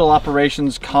Special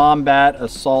Operations Combat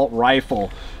Assault Rifle,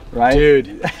 right?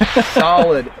 Dude,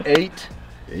 solid 8.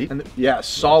 8? And yeah,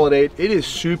 solid 8. It is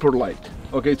super light.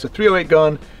 Okay, it's a 308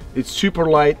 gun. It's super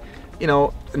light. You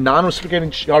know,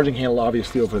 non-reciprocating charging handle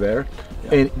obviously over there.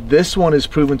 And this one is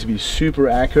proven to be super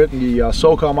accurate. And the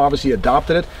SOCOM obviously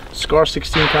adopted it. Scar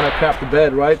 16 kind of crapped the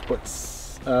bed, right? But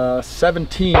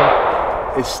 17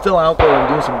 is still out there and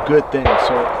doing some good things.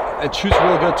 So it shoots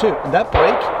really good too. And that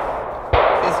break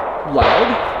is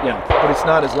loud. Yeah. But it's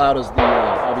not as loud as the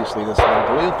obviously this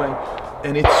Galil thing.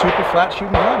 And it's super flat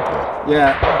shooting gun.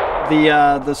 Yeah.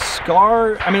 The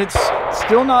Scar, I mean, it's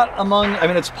still not among, I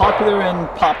mean, it's popular in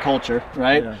pop culture,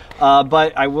 right? Yeah.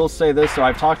 But I will say this, so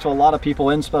I've talked to a lot of people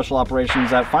in special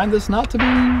operations that find this not to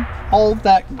be all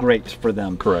that great for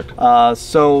them. Correct.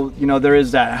 So, you know, there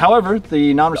is that. However,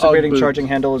 the non-reciprocating charging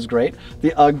handle is great.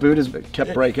 The UGG boot is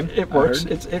kept breaking. It works.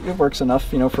 It works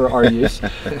enough, you know, for our use.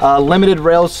 Limited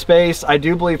rail space. I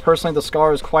do believe personally the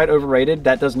Scar is quite overrated.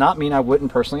 That does not mean I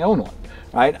wouldn't personally own one.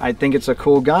 Right? I think it's a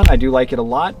cool gun. I do like it a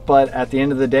lot, but at the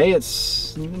end of the day,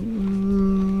 it's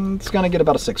gonna get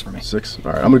about a 6 for me. 6.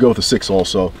 All right, I'm gonna go with a 6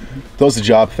 also. Does the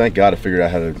job. Thank God I figured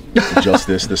out how to adjust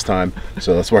this time.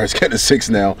 So that's where I was getting a 6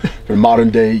 now. For modern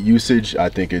day usage, I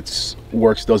think it's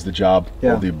works, does the job,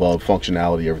 all the above,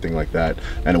 functionality, everything like that,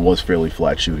 and it was fairly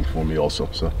flat shooting for me also.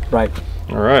 So right.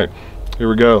 All right, here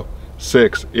we go.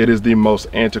 6. It is the most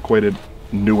antiquated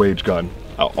new age gun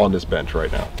on this bench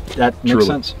right now. That makes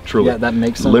sense. Truly. Yeah, that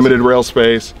makes sense. Limited rail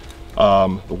space.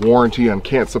 The warranty on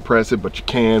can't suppress it, but you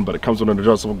can. But it comes with an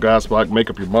adjustable gas block. Make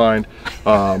up your mind.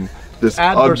 This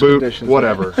UGG boot,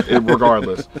 whatever.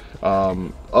 Regardless,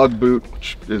 UGG boot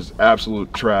is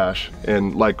absolute trash.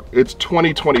 And like, it's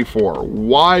 2024.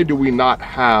 Why do we not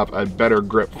have a better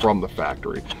grip from the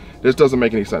factory? This doesn't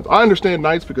make any sense. I understand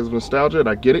Knights because of nostalgia, and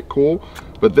I get it, cool.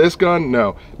 But this gun,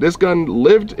 no. This gun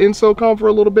lived in SOCOM for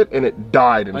a little bit, and it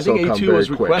died in SOCOM very quick. I think A2 was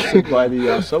requested by the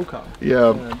SOCOM.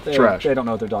 Yeah, trash. They don't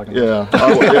know what they're talking about.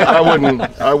 Yeah,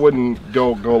 I wouldn't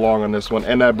go long on this one.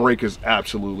 And that break is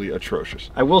absolutely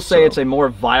atrocious. I will say it's a more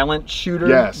violent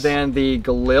shooter than the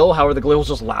Galil. However, the Galil is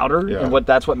just louder, and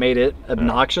that's what made it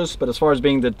obnoxious. But as far as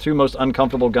being the 2 most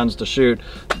uncomfortable guns to shoot,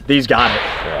 these got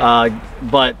it.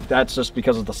 But that's just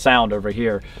because of the sound over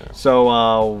here.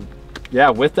 So. Yeah,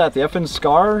 with that, the FN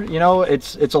Scar, you know,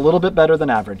 it's a little bit better than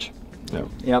average. Yep.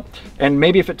 Yep. And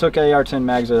maybe if it took AR-10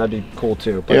 mags, that'd be cool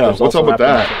too. But yeah, what's up with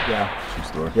that?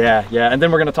 Yeah. And then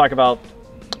we're gonna talk about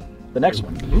the next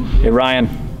one. Hey Ryan.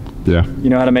 Yeah. You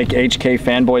know how to make HK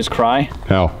fanboys cry?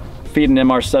 How? Feed an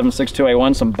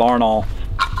MR762A1 some Barnall.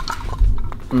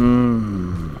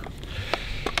 You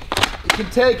can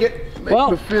take it. Make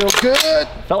me feel good.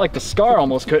 Felt like the Scar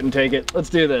almost couldn't take it. Let's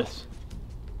do this.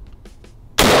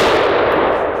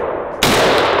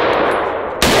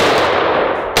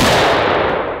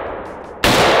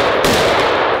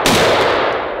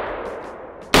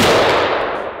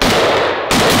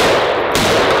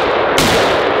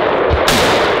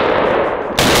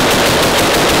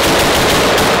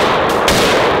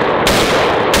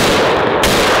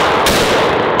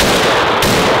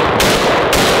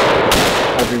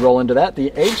 Roll into that.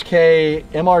 The HK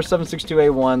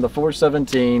MR762A1, the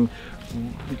 417.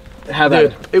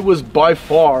 It was by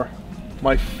far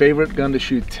my favorite gun to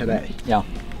shoot today. Yeah.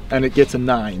 And it gets a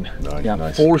 9. Yeah,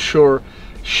 nice. For sure.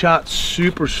 Shot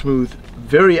super smooth,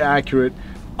 very accurate.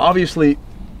 Obviously,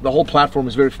 the whole platform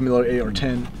is very familiar,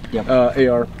 AR-10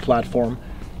 AR platform.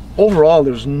 Overall,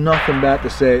 there's nothing bad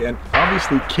to say, and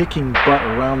obviously kicking butt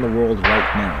around the world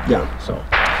right now. Yeah. So.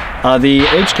 The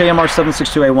HK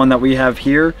MR762A1 that we have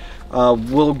here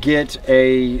will get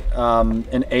an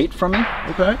 8 from me.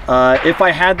 Okay. If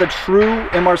I had the true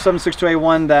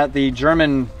MR762A1 that the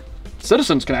German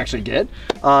citizens can actually get,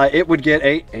 it would get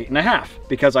a 8.5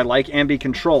 because I like ambi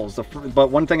controls. But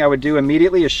one thing I would do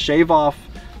immediately is shave off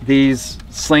these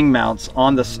sling mounts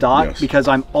on the stock because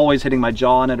I'm always hitting my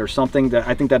jaw on it or something. That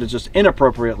I think that is just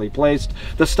inappropriately placed.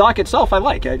 The stock itself I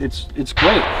like. It's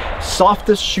great.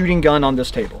 Softest shooting gun on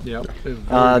this table. Yep.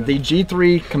 The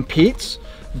G3 competes,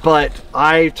 but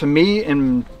to me,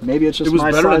 and maybe it's just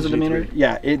my size of demeanor.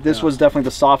 Yeah, this was definitely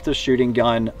the softest shooting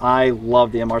gun. I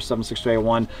love the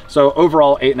MR762A1. So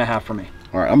overall, 8.5 for me.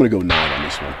 All right, I'm gonna go 9 on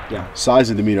this one. Yeah. Size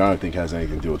and demeanor, I don't think has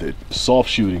anything to do with it. Soft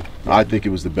shooting, I think it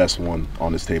was the best one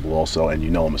on this table also, and you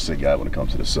know I'm a SIG guy when it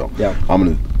comes to this, so yeah. I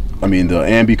mean, the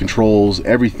ambi controls,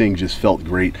 everything just felt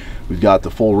great. We've got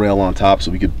the full rail on top,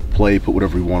 so we could put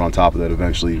whatever we want on top of that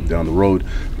eventually down the road,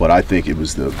 but I think it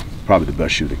was probably the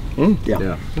best shooting.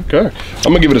 Yeah. Okay, I'm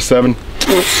gonna give it a 7.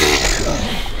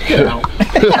 You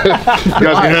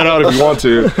guys can head out if you want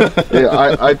to.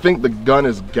 Yeah, I think the gun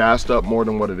is gassed up more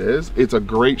than what it is. It's a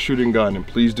great shooting gun, and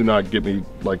please do not get me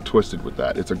like twisted with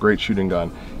that. It's a great shooting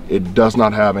gun. It does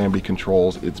not have ambi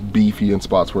controls. It's beefy in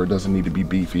spots where it doesn't need to be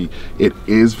beefy. It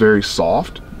is very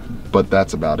soft, but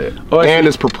that's about it. And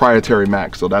it's proprietary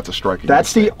mag, so that's a striking.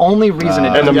 That's the only reason it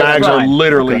doesn't. And the mags are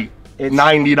literally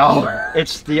 $90.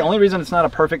 It's the only reson it's not a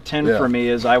perfect 10 for me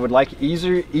is I would like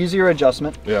easier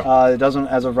adjustment. It doesn't,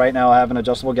 as of right now, have an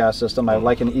adjustable gas system. I would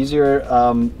like an easier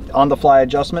on-the-fly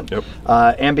adjustment.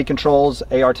 Ambi controls,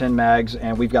 AR-10 mags,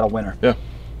 and we've got a winner.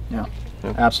 Yeah,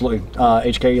 absolutely.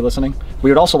 HK, you listening? We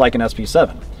would also like an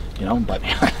SP7, you know, but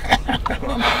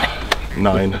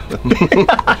 9.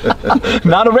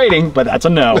 Not a rating, but that's a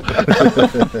no.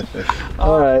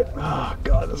 All right. Oh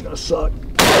God, that's gonna suck.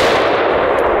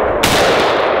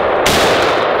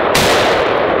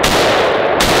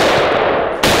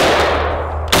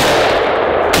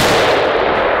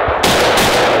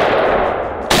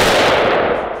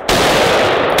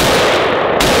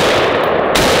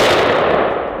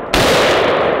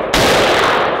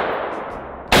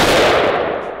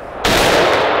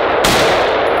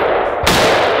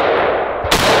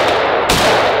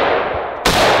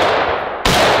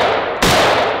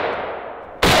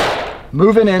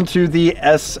 Moving into the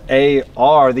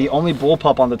SAR, the only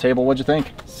bullpup on the table. What'd you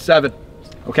think? 7.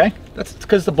 Okay. That's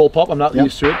because the bullpup. I'm not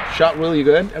used to it. Shot really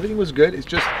good. Everything was good. It's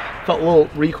just felt a little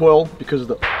recoil because of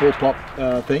the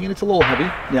bullpup thing, and it's a little heavy.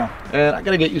 Yeah. And I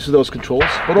got to get used to those controls.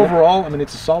 But overall, I mean,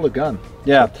 it's a solid gun.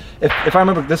 Yeah. If I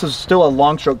remember, this is still a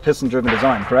long stroke piston-driven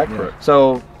design, correct? Correct.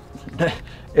 So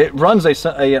it runs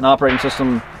an operating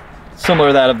system similar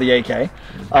to that of the AK.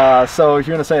 So if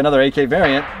you're going to say another AK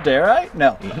variant, dare I?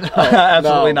 No,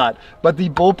 absolutely not. But the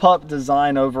bullpup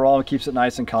design overall keeps it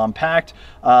nice and compact.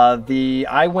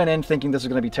 I went in thinking this was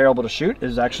going to be terrible to shoot. It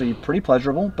was actually pretty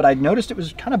pleasurable, but I noticed it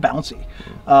was kind of bouncy.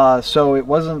 So it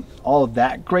wasn't all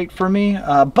that great for me.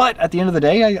 But at the end of the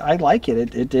day, I like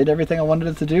it. It did everything I wanted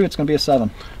it to do. It's going to be a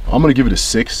 7. I'm going to give it a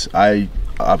 6.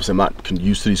 Obviously I'm not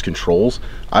used to these controls.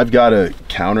 I've got to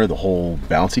counter the whole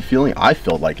bouncy feeling. I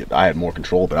felt like I had more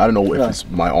control, but I don't know if it's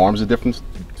my arms are different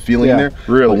feeling in there.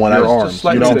 Really? But when your arms,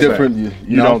 arms. You know, different.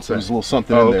 You know, don't say. there's a little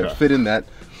something in there. Fit in that.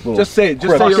 Just say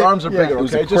your arms are bigger, It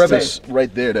was okay? a crevice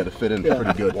right there that it fit in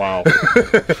pretty good. Wow.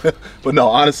 But no,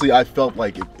 honestly, I felt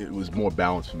like it was more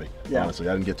balanced for me. Yeah. Honestly,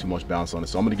 I didn't get too much balance on it.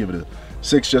 So I'm going to give it a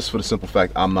 6 just for the simple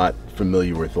fact I'm not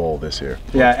familiar with all this here.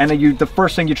 Yeah, and the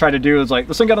first thing you try to do is like,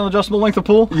 this thing got an adjustable length of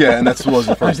pull? Yeah, and that was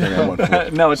the first thing I went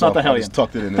for. No, it's not the I Hellion. just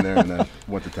tucked it in there and then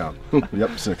went to town.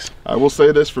 Yep, 6. I will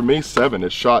say this, for me, 7.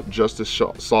 It's shot just as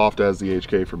soft as the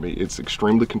HK for me. It's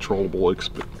extremely controllable,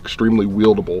 extremely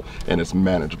wieldable, and it's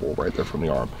manageable right there from the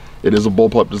arm. It is a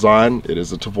bullpup design. It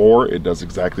is a Tavor. It does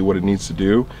exactly what it needs to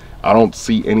do. I don't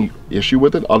see any issue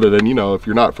with it other than, you know, if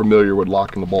you're not familiar with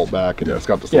locking the bolt back and it's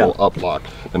got this little up lock,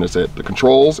 and that's it. The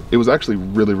controls, it was actually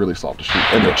really, really soft to shoot.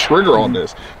 And the trigger on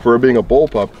this, for it being a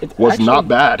bullpup, was actually not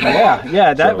bad.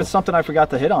 Yeah, that was something I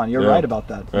forgot to hit on. You're right about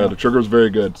that. Yeah, the trigger was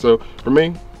very good. So for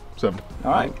me, 7.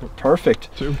 All right, perfect.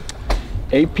 2.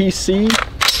 APC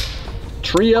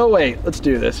 308. Let's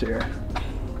do this here.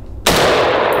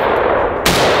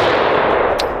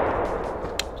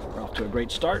 We're off to a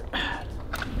great start.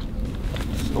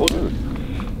 Oh, dude.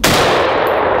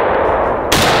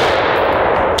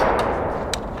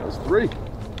 That's 3.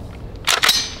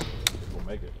 We'll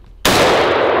make it.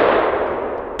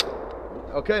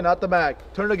 Okay, not the mag.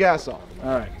 Turn the gas off.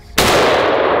 All right.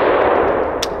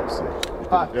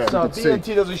 So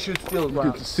BNT doesn't shoot steel rounds.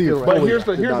 You can see it. But here's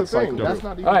the thing. That's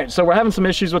not even. All right, so we're having some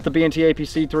issues with the BNT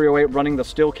APC 308 running the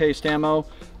steel cased ammo.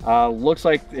 Looks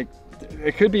like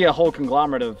it could be a whole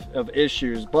conglomerate of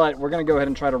issues, but we're going to go ahead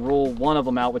and try to rule one of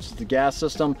them out, which is the gas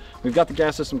system. We've got the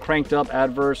gas system cranked up,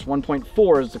 adverse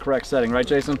 1.4 is the correct setting, right,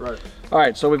 Jason? Right. All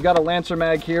right, so we've got a Lancer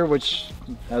mag here, which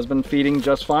has been feeding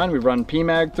just fine. We've run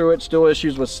PMag through it, still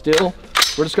issues with steel.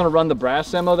 We're just going to run the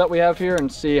brass ammo that we have here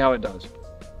and see how it does.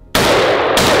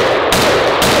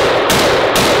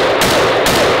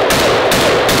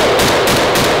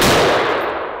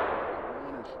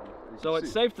 So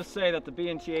it's safe to say that the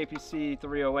BNT APC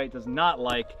 308 does not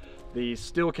like the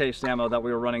steel case ammo that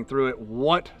we were running through it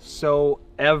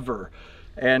whatsoever.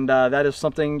 And that is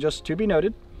something just to be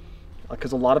noted,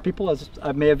 because a lot of people, as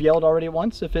I may have yelled already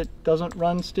once, if it doesn't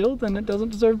run steel, then it doesn't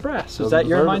deserve brass. Is that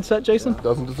your mindset, Jason? Yeah,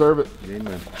 doesn't deserve it.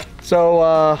 Amen.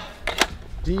 So,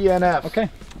 DNF. okay.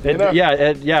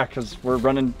 Yeah, because we're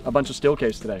running a bunch of steel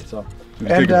case today, so. We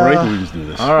can take a break or we just do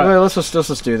this? All right, let's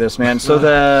just do this, man. So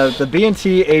the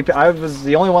BNT AP, I was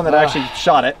the only one that actually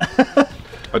shot it.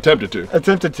 Attempted to.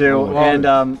 Attempted to, and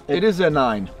it is a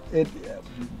 9. It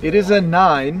is a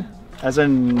 9. As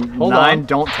in Hold 9, on.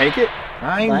 don't take it.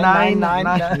 9.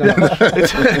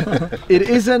 It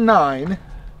is a 9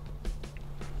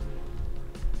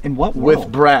 In what with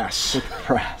world? brass.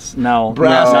 Brass. No.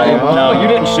 Brass No, ammo. no, you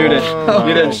didn't shoot it.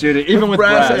 You didn't shoot it. Even with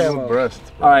brass brass. ammo. Breast.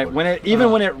 All right. When it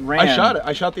when it ran. I shot it.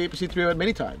 I shot the APC 308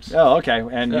 many times. Oh, okay.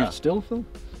 And Yeah. you still feel?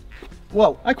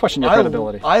 Well, I question your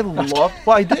credibility. I love.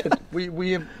 Well, I did.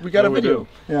 We got a video.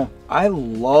 Yeah. I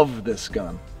love this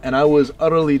gun, and I was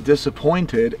utterly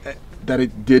disappointed that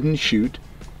it didn't shoot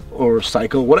or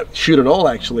cycle. Shoot at all,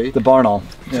 actually. The Barnall.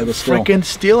 Yeah, the steel. Freaking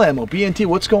steel ammo. BNT.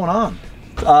 What's going on?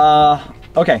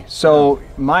 Okay, so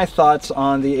my thoughts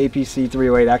on the APC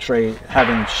 308, actually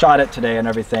having shot it today and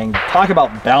everything, talk about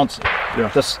bouncy. Yeah.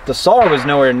 The SAR was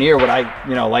nowhere near what I,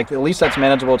 like, at least that's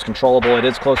manageable, it's controllable, it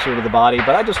is closer to the body,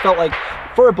 but I just felt like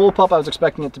for a bullpup, I was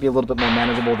expecting it to be a little bit more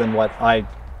manageable than what I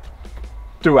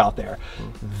threw out there.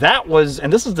 That was,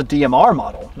 and this is the DMR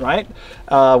model, right?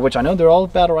 Which I know they're all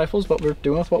battle rifles, but we're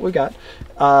doing with what we got.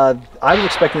 I was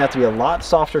expecting that to be a lot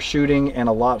softer shooting and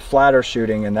a lot flatter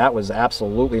shooting, and that was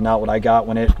absolutely not what I got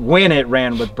when it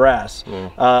ran with brass.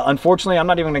 Unfortunately, I'm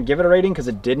not even going to give it a rating because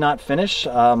it did not finish.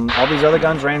 All these other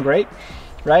guns ran great,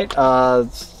 right?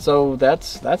 So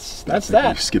that's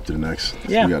that. Skip to the next.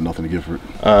 Yeah. We got nothing to give for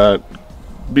it.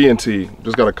 B&T,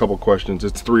 just got a couple questions.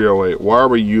 It's 308. Why are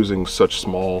we using such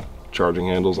small charging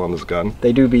handles on this gun?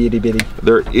 They do be itty bitty.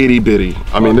 They're itty bitty.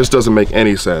 I mean, this doesn't make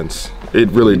any sense. It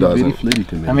really doesn't.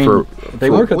 I mean, they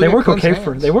work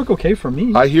okay for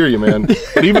me. I hear you, man.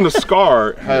 But even the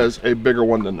Scar has a bigger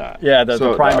one than that. Yeah,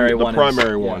 the primary one. The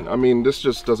primary one. I mean, this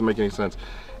just doesn't make any sense.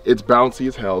 It's bouncy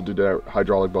as hell due to that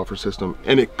hydraulic buffer system,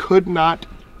 and it could not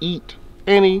eat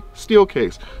any steel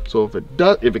case. So if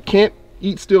it can't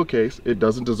eat steel case, it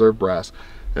doesn't deserve brass.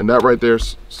 And that right there,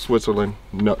 Switzerland,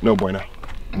 no bueno.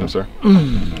 No, sir.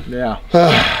 Yeah.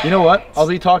 You know what? I'll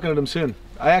be talking to them soon.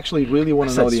 I actually really want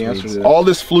to know the answer to this. All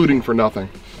this fluting for nothing.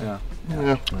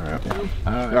 Yeah.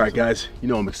 All right, guys. You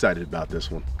know I'm excited about this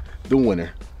one. The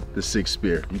winner, the SIG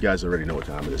Spear. You guys already know what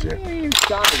time it is here. You ain't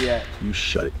shot it yet. You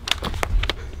shut it.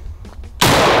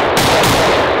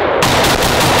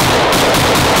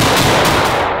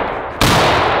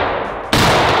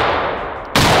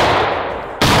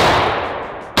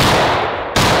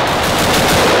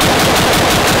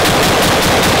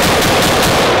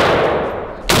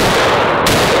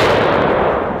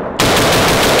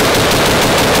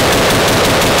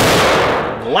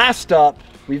 Last up,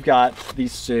 we've got the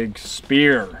SIG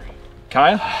Spear.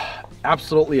 Kaya?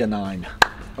 Absolutely a 9.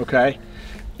 Okay.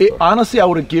 Honestly, I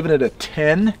would have given it a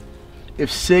 10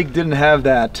 if SIG didn't have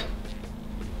that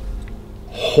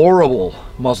horrible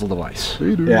muzzle device.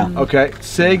 Yeah. Okay.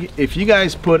 SIG, if you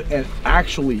guys put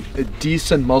actually a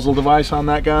decent muzzle device on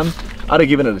that gun, I'd have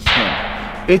given it a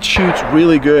 10. It shoots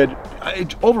really good.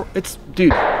 It's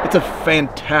a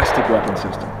fantastic weapon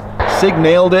system. SIG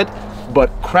nailed it, but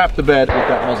crap the bed with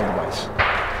that muzzle device.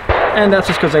 And that's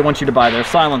just because they want you to buy their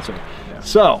silencer. Yeah.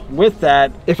 So with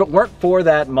that, if it weren't for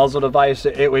that muzzle device,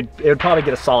 it would probably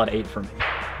get a solid 8 for me.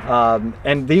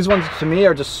 And these ones to me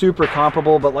are just super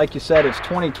comparable, but like you said, it's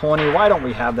 2020. Why don't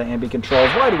we have the ambi controls?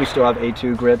 Why do we still have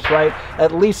A2 grips, right?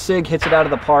 At least SIG hits it out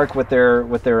of the park with their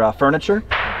furniture.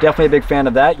 Definitely a big fan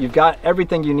of that. You've got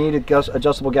everything you need,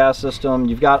 adjustable gas system.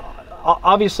 You've got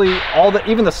obviously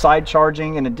even the side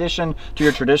charging in addition to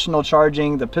your traditional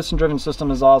charging. The piston driven system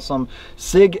is awesome.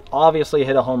 SIG obviously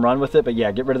hit a home run with it, but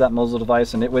yeah, get rid of that muzzle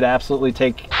device and it would absolutely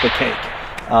take the cake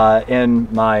in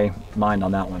my mind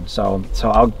on that one. So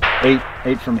I'll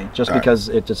 8 for me, just because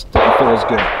it feels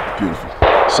good. Beautiful.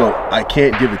 So I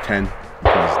can't give it 10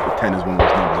 because the 10 is one of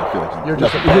those numbers I feel like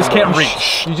you just can't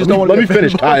reach. You just don't want to let me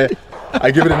finish, Kaya. I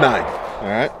give it a 9. All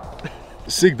right.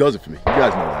 SIG does it for me. You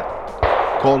guys know that.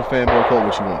 Call it a fanboy, call it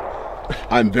what you want.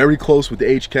 I'm very close with the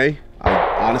HK.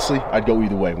 Honestly, I'd go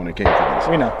either way when it came to this.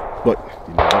 We know. But,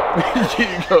 you know what? You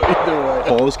can go either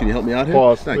way. Pause, can you help me out here?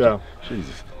 Pause, Thank yeah. you.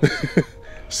 Jesus.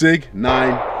 SIG,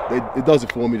 9. It does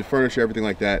it for me, the furniture, everything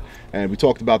like that. And we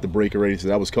talked about the brake already, so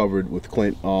that was covered with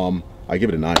Clint. I give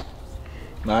it a 9.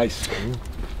 Nice.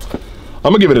 I'm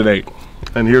gonna give it an 8,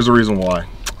 and here's the reason why.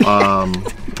 I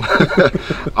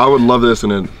would love this in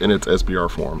its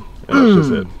SBR form. And that's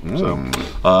just it. So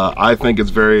I think it's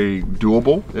very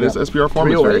doable in its SBR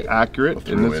form. It's very accurate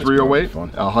in the 308,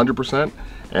 100%.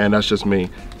 And that's just me.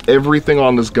 Everything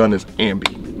on this gun is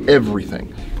ambi.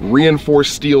 Everything.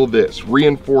 Reinforced steel this,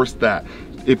 reinforced that.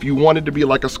 If you wanted to be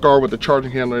like a Scar with the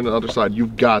charging handle on the other side,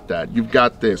 you've got that. You've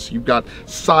got this. You've got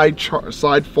side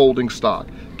folding stock.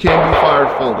 Can be fired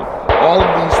folded. All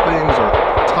of these things are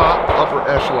top, upper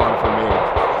echelon for me.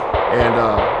 And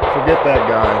forget that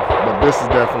guy, but this is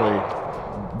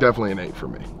definitely an 8 for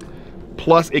me.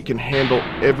 Plus, it can handle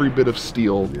every bit of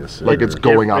steel like it's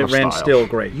going out of style. It ran still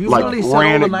great. You literally said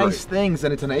all the nice things,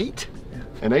 and it's an 8?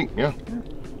 An 8, yeah.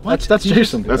 That's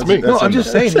Jason. That's me. No, I'm just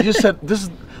saying. You just said this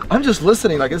is. I'm just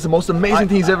listening. Like, it's the most amazing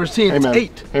thing he's ever seen. It's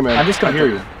 8. Hey man, I'm just gonna I hear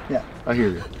you. Yeah. I hear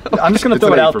you. I'm just going to It's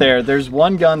throw an it 8 out for there. me. There's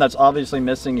one gun that's obviously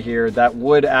missing here that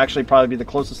would actually probably be the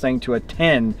closest thing to a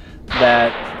 10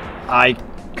 that I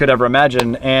could ever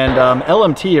imagine. And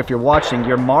LMT, if you're watching,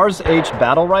 your Mars H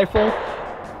battle rifle,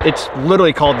 it's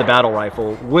literally called the battle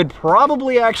rifle, would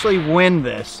probably actually win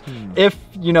this if,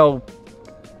 you know,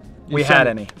 we had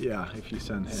any. Yeah, if you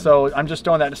send him. So I'm just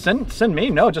doing that. Send me.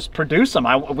 No, just produce them.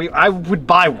 I would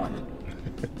buy one.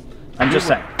 I'm just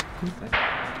saying.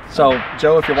 So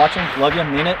Joe, if you're watching, love you,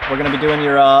 mean it. We're gonna be doing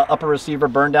your upper receiver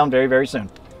burn down very, very soon.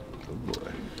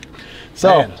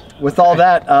 So with all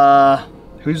that,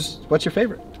 what's your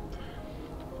favorite?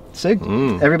 Sig?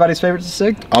 Everybody's favorite is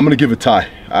Sig? I'm gonna give a tie.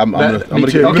 I'm gonna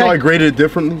give, even though I graded it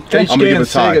differently, I'm gonna give a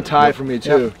tie. Sig a tie for me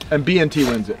too. And BNT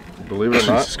wins it. Believe it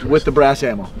or not. With the brass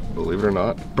ammo. Believe it or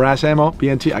not. Brass ammo,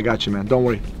 BNT, I got you, man. Don't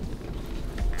worry.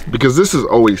 Because this is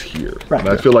always here. Right. And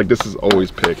I feel like this is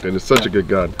always picked, and it's such a good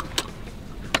gun.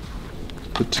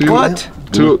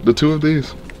 The two of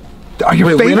these. Are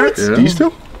your favorites? Yeah. These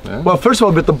two? Yeah. Well, first of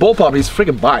all, with the bullpup, he's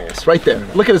freaking biased right there.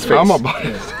 Look at his face. I'm a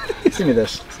bias. Give me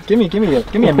this. Give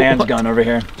me a man's gun over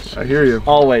here. I hear you.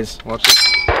 Always. Watch this.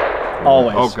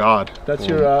 Always. Oh God. That's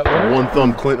your One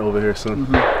thumb Clint over here, son.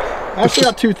 I actually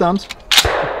got 2 thumbs.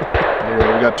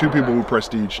 Yeah, we got 2 people who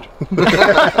prestiged.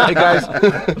 Hey guys,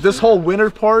 this whole winter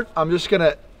part,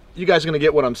 you guys are gonna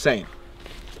get what I'm saying.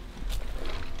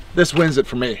 This wins it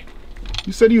for me.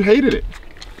 You said you hated it.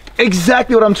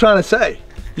 Exactly what I'm trying to say.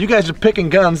 You guys are picking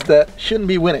guns that shouldn't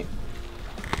be winning.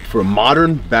 For a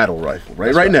modern battle rifle,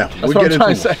 right now. That's what I'm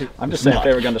trying to say. I'm just saying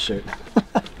favorite gun to shoot.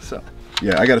 So.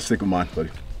 Yeah, I gotta stick with mine, buddy.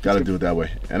 Gotta do it that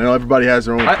way. And I know everybody has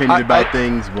their own opinion about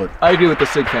things, but I agree with the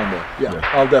Sig fanboy. Yeah,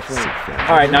 I'll definitely.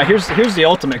 All right, now here's the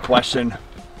ultimate question.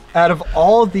 Out of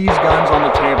all these guns on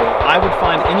the table, I would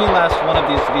find any last one of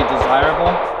these to be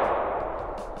desirable.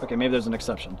 Okay, maybe there's an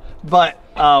exception. But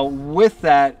with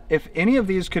that, if any of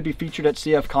these could be featured at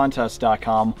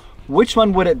cfcontest.com, which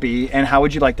one would it be, and how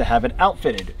would you like to have it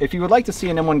outfitted? If you would like to see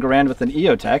an M1 Garand with an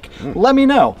EOTech, let me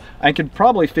know. I could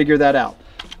probably figure that out.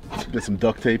 get some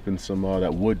duct tape and some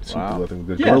that wood super glue. I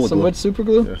think yeah, some wood super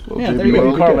glue. Yeah, there you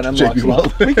go. Carve an M-lock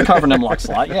slot. We can carve an M-lock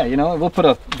slot. Yeah, you know, we'll put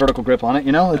a vertical grip on it.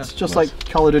 You know, it's just like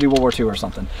Call of Duty World War II or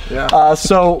something. Yeah.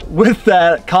 So with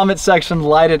that, comment section,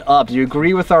 light it up. Do you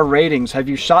agree with our ratings? Have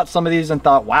you shot some of these and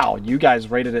thought, wow, you guys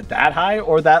rated it that high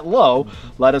or that low?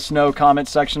 Let us know. Comment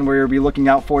section where you'll be looking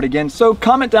out for it again. So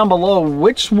comment down below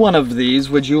which one of these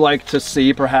would you like to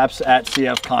see, perhaps at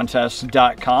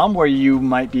cfcontest.com, where you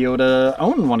might be able to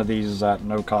own one of these at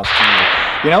no cost to you.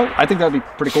 You know, I think that would be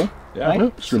pretty cool. Yeah.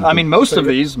 Right? I mean, most of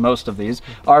these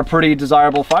are pretty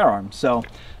desirable firearms. So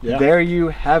there you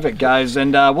have it, guys.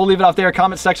 And we'll leave it off there.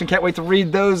 Comment section. Can't wait to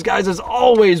read those, guys. As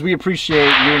always, we appreciate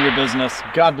you and your business.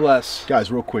 God bless.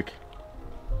 Guys, real quick.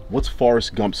 What's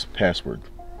Forrest Gump's password?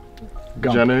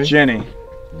 Jenny. Jenny.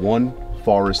 1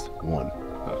 Forrest 1.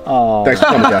 Oh. Thanks for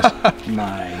coming, guys.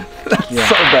 9. Yeah.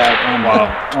 So bad.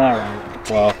 Wow. All right.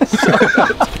 Wow.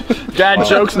 Dad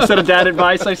jokes instead of dad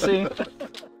advice, I see.